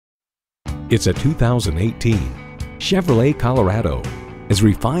It's a 2018 Chevrolet Colorado. As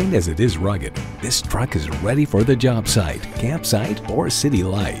refined as it is rugged, this truck is ready for the job site, campsite, or city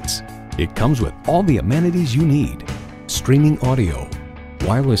lights. It comes with all the amenities you need: streaming audio,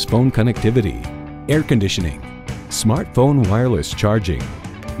 wireless phone connectivity, air conditioning, smartphone wireless charging,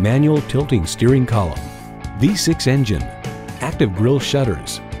 manual tilting steering column, V6 engine, active grille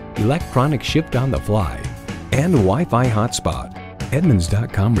shutters, electronic shift on the fly, and Wi-Fi hotspot.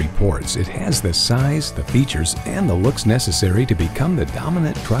 Edmunds.com reports it has the size, the features, and the looks necessary to become the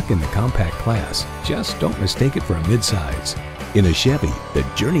dominant truck in the compact class. Just don't mistake it for a midsize. In a Chevy, the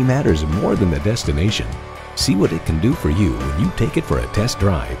journey matters more than the destination. See what it can do for you when you take it for a test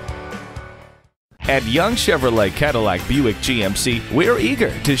drive. At Young Chevrolet Cadillac Buick GMC, we're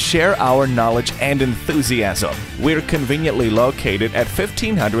eager to share our knowledge and enthusiasm. We're conveniently located at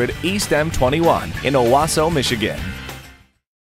 1500 East M21 in Owosso, Michigan.